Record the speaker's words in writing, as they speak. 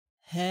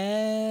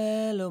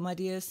Hello my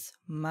dears,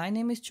 my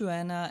name is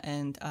Joanna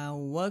and I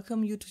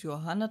welcome you to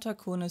Johanna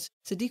Draconis,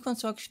 the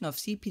Deconstruction of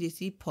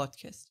C-PTSD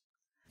podcast.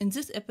 In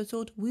this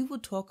episode we will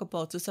talk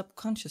about the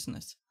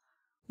subconsciousness,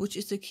 which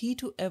is the key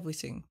to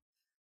everything,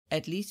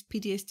 at least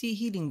PTSD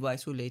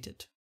healing-wise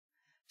related.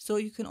 So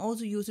you can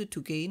also use it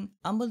to gain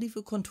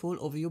unbelievable control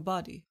over your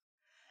body,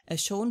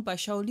 as shown by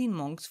Shaolin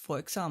monks for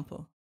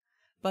example.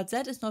 But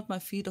that is not my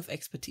field of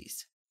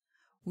expertise.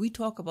 We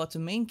talk about the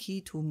main key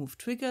to remove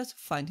triggers,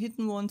 find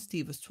hidden ones,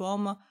 deal with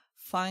trauma,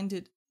 find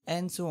it,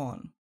 and so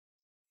on.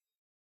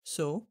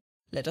 So,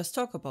 let us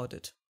talk about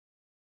it.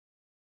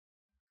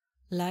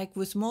 Like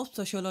with most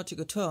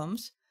psychological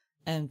terms,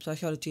 and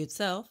psychology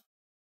itself,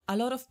 a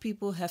lot of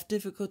people have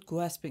difficulty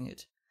grasping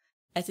it,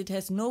 as it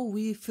has no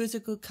real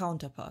physical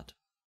counterpart.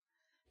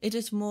 It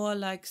is more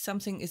like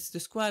something is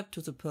described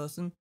to the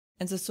person,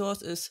 and the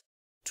source is,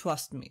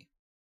 trust me.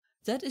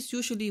 That is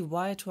usually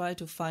why I try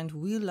to find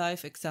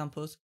real-life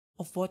examples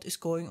of what is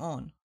going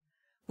on,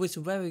 with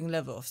varying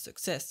level of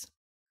success.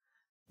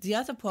 The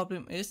other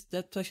problem is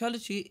that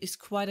psychology is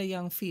quite a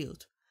young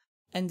field,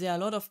 and there are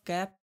a lot of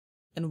gaps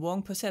and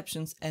wrong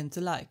perceptions and the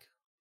like.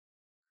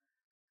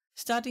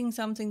 Starting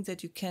something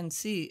that you can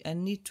see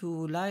and need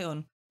to rely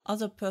on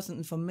other person's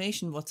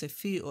information what they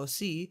feel or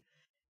see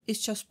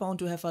is just bound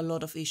to have a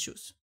lot of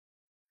issues.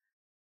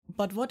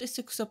 But what is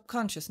the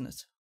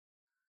subconsciousness?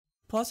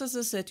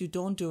 Processes that you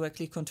don't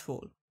directly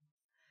control.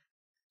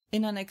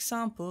 In an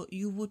example,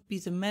 you would be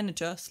the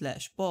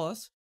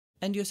manager/boss,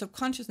 and your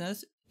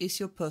subconsciousness is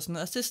your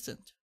personal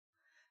assistant.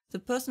 The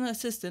personal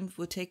assistant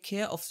will take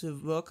care of the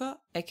worker,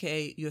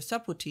 aka your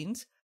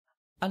subroutines,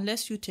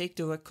 unless you take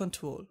direct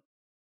control.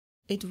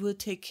 It will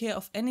take care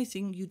of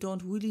anything you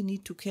don't really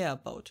need to care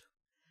about,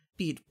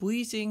 be it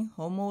breathing,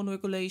 hormone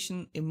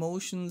regulation,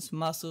 emotions,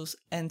 muscles,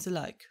 and the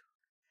like.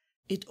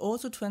 It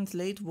also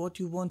translates what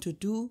you want to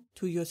do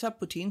to your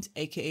subroutines,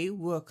 aka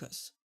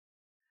workers.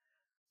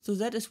 So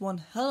that is one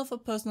hell of a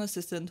personal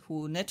assistant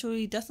who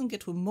naturally doesn't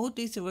get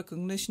remotely the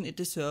recognition it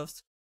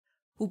deserves,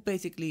 who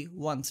basically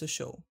runs the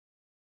show.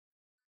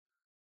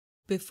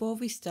 Before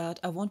we start,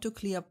 I want to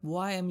clear up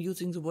why I'm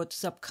using the word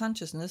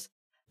subconsciousness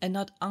and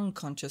not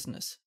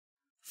unconsciousness.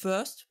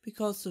 First,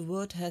 because the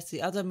word has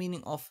the other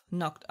meaning of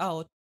knocked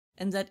out,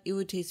 and that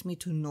irritates me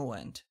to no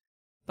end.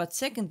 But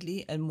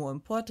secondly, and more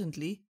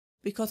importantly,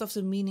 because of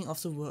the meaning of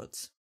the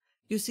words.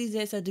 You see,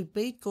 there's a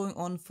debate going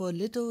on for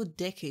literal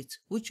decades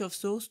which of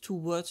those two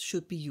words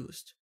should be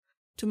used.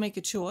 To make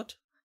it short,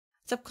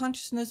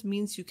 subconsciousness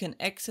means you can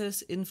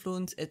access,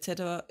 influence,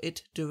 etc.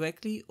 it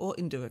directly or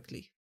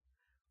indirectly.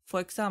 For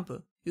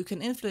example, you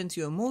can influence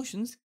your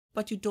emotions,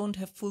 but you don't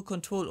have full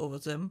control over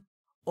them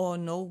or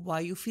know why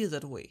you feel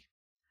that way.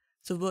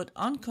 The word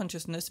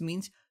unconsciousness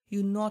means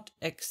you not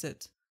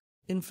access,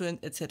 influence,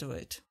 etc.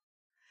 it.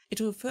 It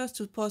refers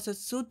to a process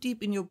so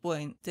deep in your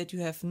brain that you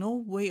have no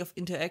way of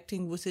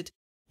interacting with it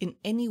in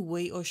any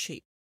way or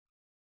shape.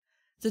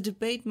 The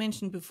debate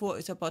mentioned before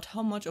is about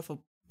how much of a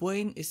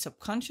brain is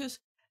subconscious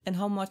and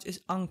how much is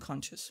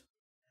unconscious.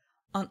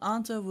 An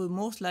answer will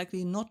most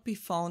likely not be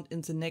found in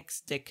the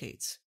next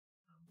decades,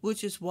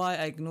 which is why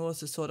I ignore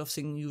this sort of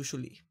thing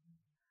usually.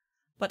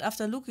 But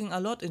after looking a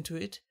lot into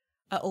it,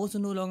 I also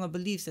no longer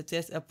believe that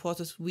there's a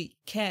process we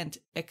can't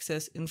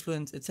access,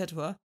 influence,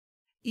 etc.,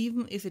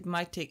 even if it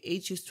might take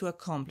ages to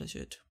accomplish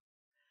it.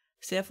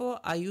 Therefore,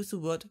 I use the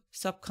word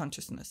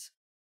subconsciousness.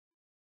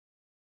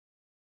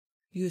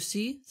 You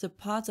see, the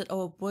part that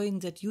our brain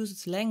that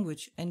uses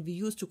language and we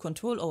use to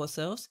control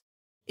ourselves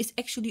is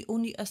actually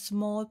only a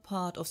small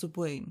part of the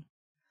brain.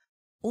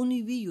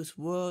 Only we use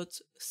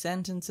words,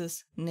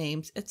 sentences,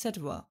 names,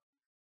 etc.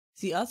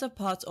 The other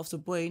parts of the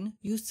brain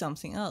use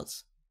something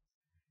else.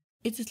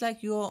 It is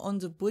like you are on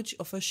the bridge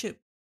of a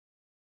ship.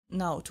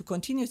 Now, to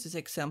continue this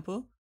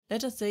example,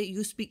 let us say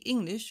you speak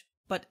English,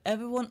 but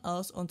everyone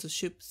else on the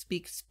ship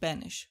speaks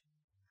Spanish.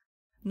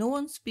 No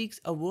one speaks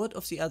a word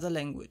of the other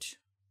language,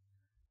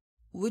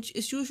 which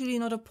is usually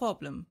not a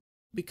problem,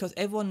 because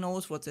everyone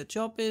knows what their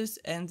job is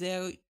and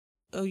they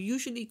are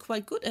usually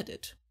quite good at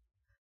it.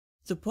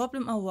 The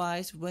problem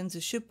arises when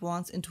the ship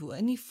runs into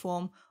any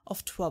form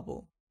of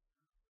trouble,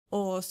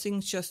 or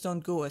things just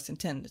don't go as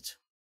intended.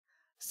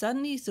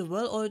 Suddenly the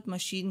well-oiled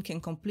machine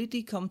can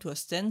completely come to a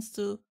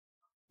standstill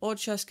or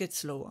just get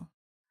slower.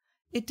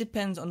 It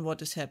depends on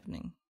what is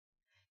happening.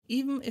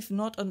 Even if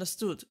not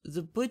understood,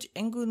 the bridge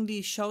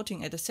angrily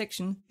shouting at a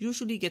section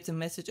usually gets the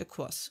message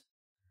across.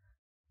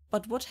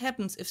 But what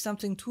happens if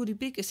something truly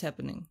big is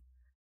happening?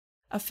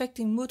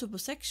 Affecting multiple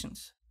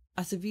sections?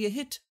 A severe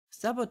hit?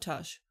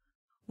 Sabotage?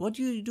 What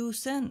do you do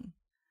then?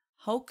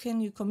 How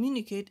can you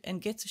communicate and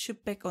get the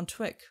ship back on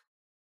track?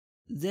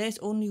 There is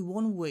only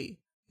one way.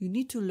 You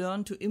need to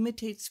learn to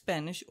imitate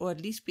Spanish or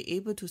at least be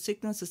able to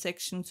signal the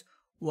sections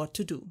what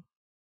to do.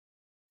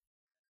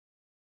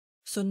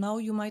 So now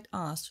you might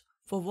ask,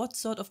 for what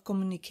sort of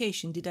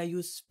communication did I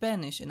use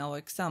Spanish in our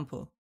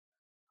example?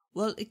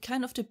 Well, it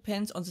kind of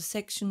depends on the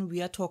section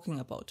we are talking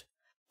about.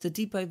 The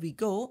deeper we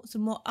go, the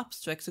more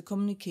abstract the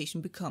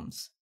communication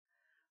becomes.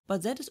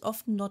 But that is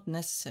often not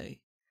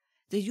necessary.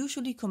 They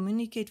usually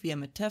communicate via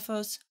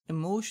metaphors,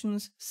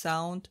 emotions,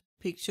 sound,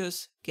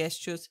 pictures,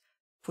 gestures,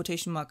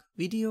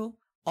 video,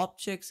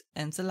 objects,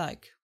 and the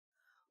like.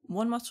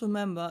 One must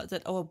remember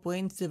that our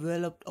brains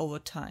developed over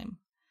time.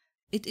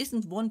 It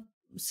isn't one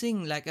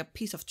thing like a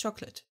piece of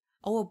chocolate.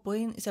 Our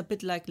brain is a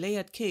bit like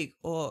layered cake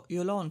or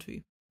your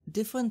laundry.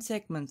 Different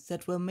segments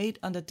that were made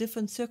under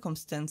different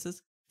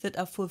circumstances that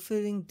are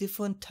fulfilling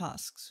different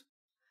tasks.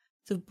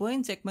 The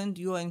brain segment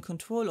you are in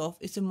control of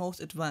is the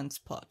most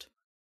advanced part,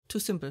 to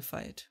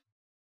simplify it.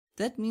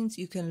 That means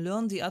you can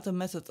learn the other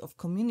methods of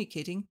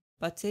communicating,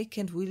 but they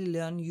can't really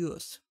learn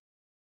yours.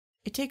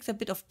 It takes a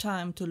bit of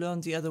time to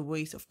learn the other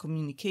ways of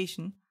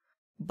communication,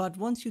 but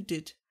once you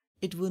did,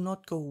 it will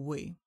not go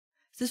away.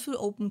 This will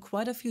open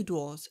quite a few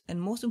doors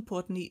and most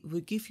importantly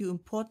will give you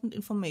important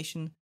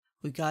information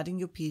regarding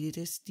your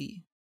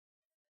PTSD.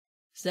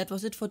 That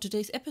was it for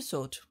today's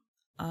episode.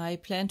 I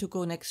plan to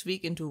go next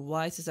week into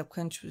why the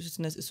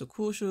subconsciousness is so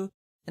crucial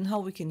and how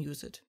we can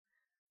use it.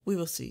 We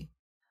will see.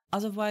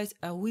 Otherwise,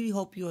 I really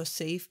hope you are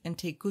safe and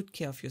take good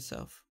care of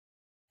yourself.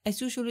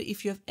 As usual,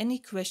 if you have any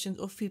questions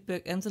or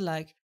feedback and the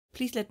like,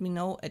 please let me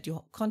know at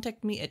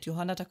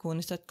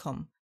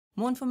contactme@johannatakonis.com.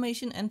 More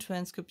information and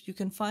transcript you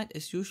can find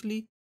as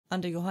usually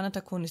under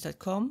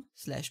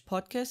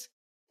johannatakonis.com/podcast.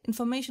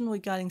 Information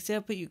regarding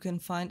therapy you can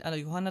find under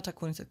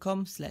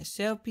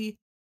johannatakonis.com/therapy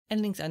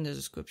and links in the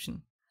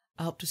description.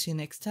 I hope to see you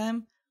next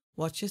time.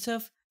 Watch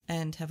yourself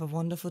and have a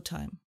wonderful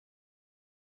time.